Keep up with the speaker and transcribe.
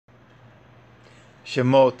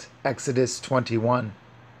Shemot, Exodus 21.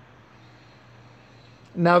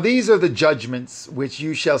 Now these are the judgments which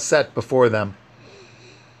you shall set before them.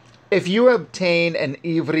 If you obtain an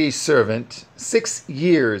Ivri servant, 6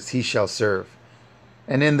 years he shall serve,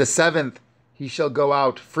 and in the 7th he shall go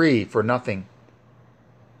out free for nothing.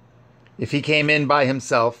 If he came in by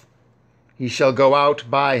himself, he shall go out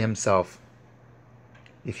by himself.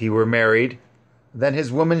 If he were married, then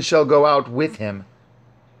his woman shall go out with him.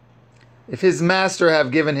 If his master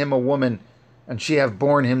have given him a woman, and she have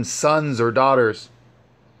borne him sons or daughters,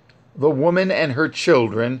 the woman and her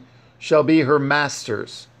children shall be her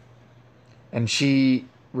master's, and he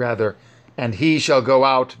shall go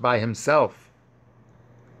out by himself.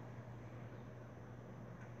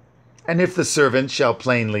 And if the servant shall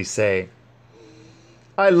plainly say,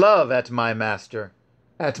 I love at my master,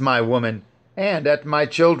 at my woman, and at my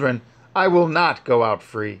children, I will not go out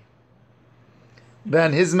free,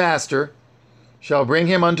 then his master shall bring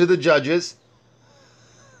him unto the judges.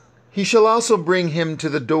 He shall also bring him to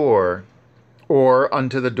the door, or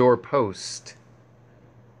unto the doorpost,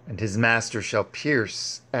 and his master shall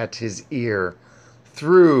pierce at his ear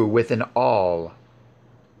through with an awl,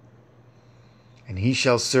 and he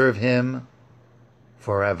shall serve him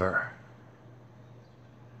forever.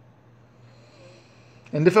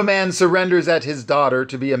 And if a man surrenders at his daughter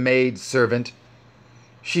to be a maid servant,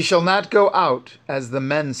 she shall not go out as the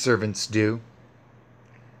men servants do.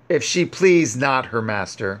 If she please not her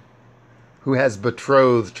master, who has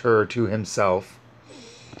betrothed her to himself,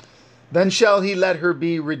 then shall he let her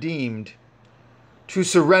be redeemed. To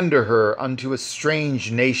surrender her unto a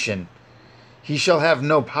strange nation, he shall have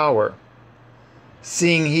no power,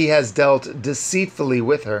 seeing he has dealt deceitfully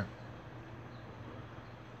with her.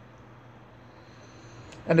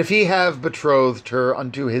 And if he have betrothed her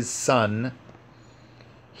unto his son,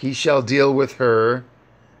 he shall deal with her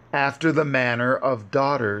after the manner of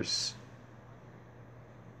daughters.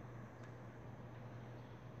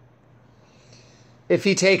 If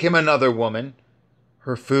he take him another woman,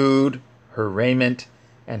 her food, her raiment,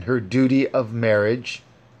 and her duty of marriage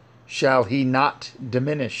shall he not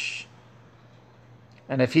diminish.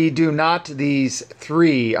 And if he do not these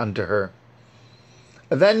 3 unto her,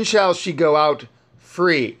 then shall she go out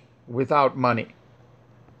free without money.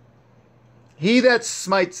 He that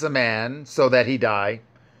smites a man so that he die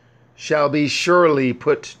shall be surely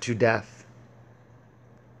put to death.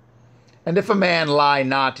 And if a man lie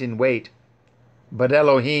not in wait, but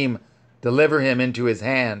Elohim deliver him into his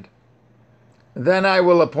hand, then I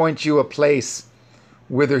will appoint you a place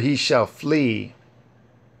whither he shall flee.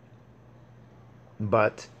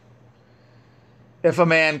 But if a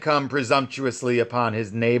man come presumptuously upon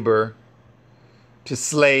his neighbor to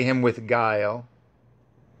slay him with guile,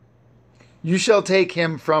 you shall take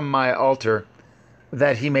him from my altar,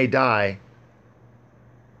 that he may die.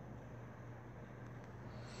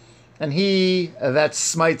 And he that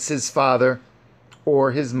smites his father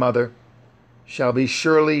or his mother shall be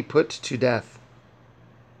surely put to death.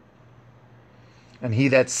 And he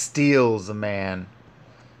that steals a man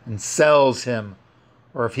and sells him,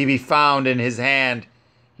 or if he be found in his hand,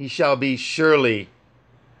 he shall surely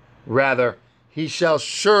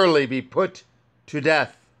be put to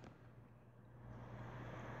death.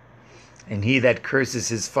 And he that curses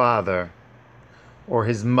his father or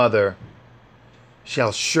his mother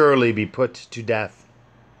shall surely be put to death.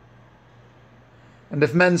 And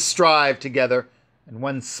if men strive together, and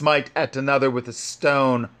one smite at another with a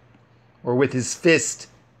stone, or with his fist,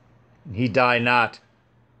 and he die not,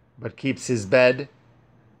 but keeps his bed,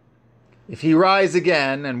 if he rise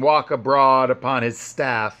again and walk abroad upon his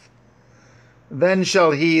staff, then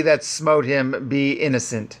shall he that smote him be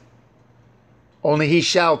innocent. Only he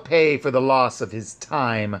shall pay for the loss of his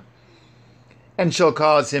time, and shall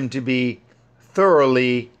cause him to be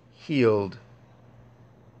thoroughly healed.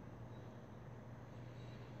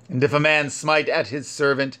 And if a man smite at his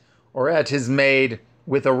servant or at his maid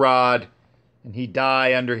with a rod, and he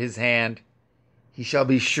die under his hand, he shall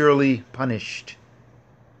be surely punished.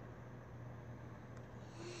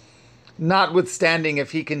 Notwithstanding,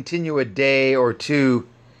 if he continue a day or 2,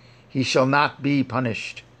 he shall not be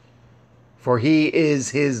punished, for he is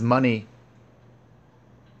his money.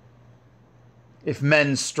 If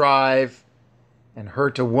men strive and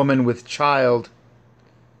hurt a woman with child,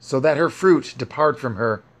 so that her fruit depart from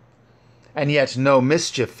her, and yet no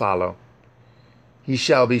mischief follow, he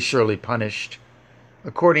shall be surely punished,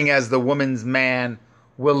 according as the woman's man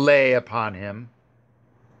will lay upon him,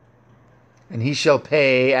 and he shall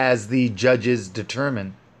pay as the judges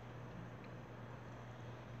determine.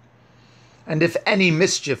 And if any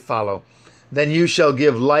mischief follow, then you shall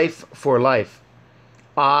give life for life,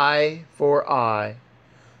 eye for eye,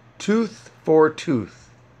 tooth for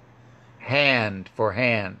tooth, hand for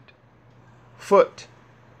hand, foot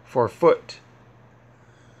for foot,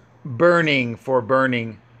 burning for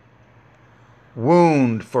burning,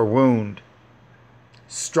 wound for wound,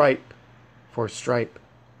 stripe for stripe.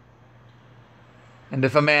 And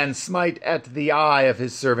if a man smite at the eye of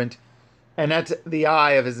his servant, and at the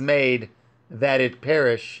eye of his maid, that it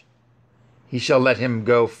perish, he shall let him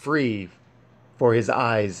go free for his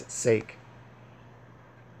eye's sake.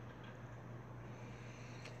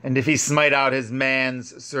 And if he smite out his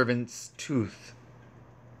man's servant's tooth,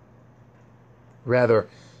 rather,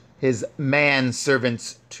 his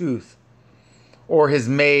manservant's tooth, or his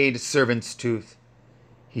maid servant's tooth,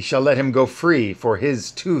 he shall let him go free for his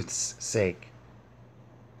tooth's sake.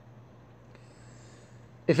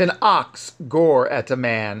 If an ox gore at a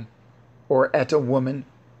man or at a woman,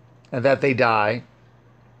 and that they die,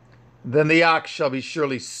 then the ox shall be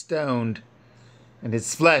surely stoned, and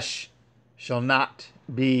his flesh shall not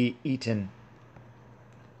be eaten.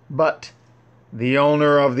 But the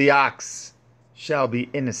owner of the ox shall be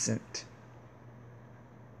innocent.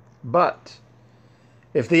 But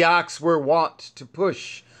if the ox were wont to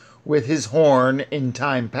push with his horn in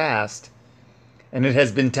time past, and it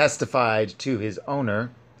has been testified to his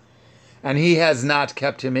owner, and he has not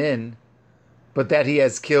kept him in, but that he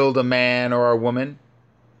has killed a man or a woman,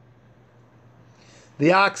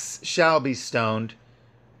 the ox shall be stoned,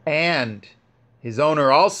 and his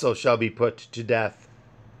owner also shall be put to death.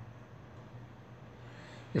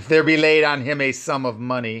 If there be laid on him a sum of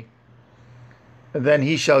money, then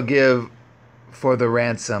he shall give for the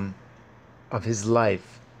ransom of his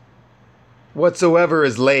life whatsoever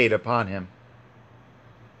is laid upon him.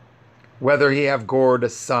 Whether he have gored a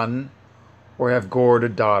son or have gored a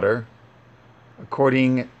daughter,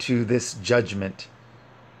 according to this judgment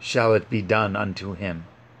shall it be done unto him.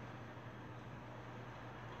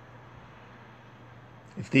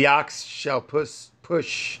 If the ox shall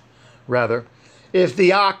if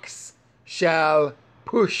the ox shall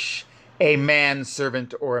push a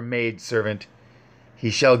manservant or a maidservant, he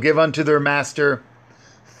shall give unto their master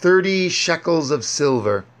 30 shekels of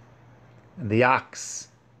silver, and the ox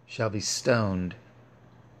shall be stoned.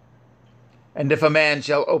 And if a man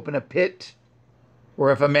shall open a pit,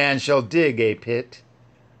 or if a man shall dig a pit,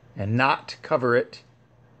 and not cover it,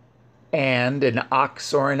 and an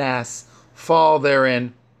ox or an ass fall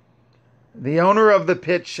therein, the owner of the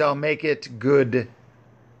pit shall make it good,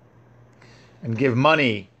 and give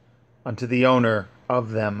money unto the owner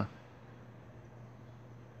of them.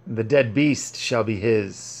 The dead beast shall be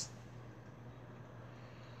his.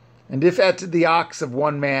 And if at the ox of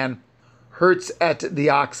one man hurts at the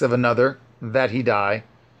ox of another, that he die,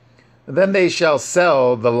 then they shall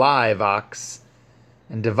sell the live ox,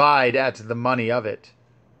 and divide at the money of it.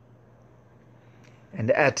 And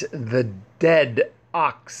at the dead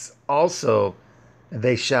ox also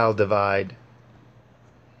they shall divide.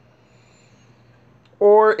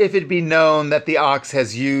 Or if it be known that the ox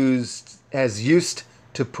has used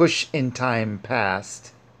to push in time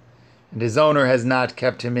past, and his owner has not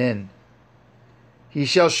kept him in, he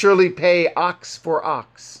shall surely pay ox for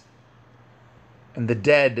ox, and the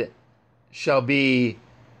dead shall be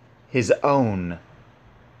his own.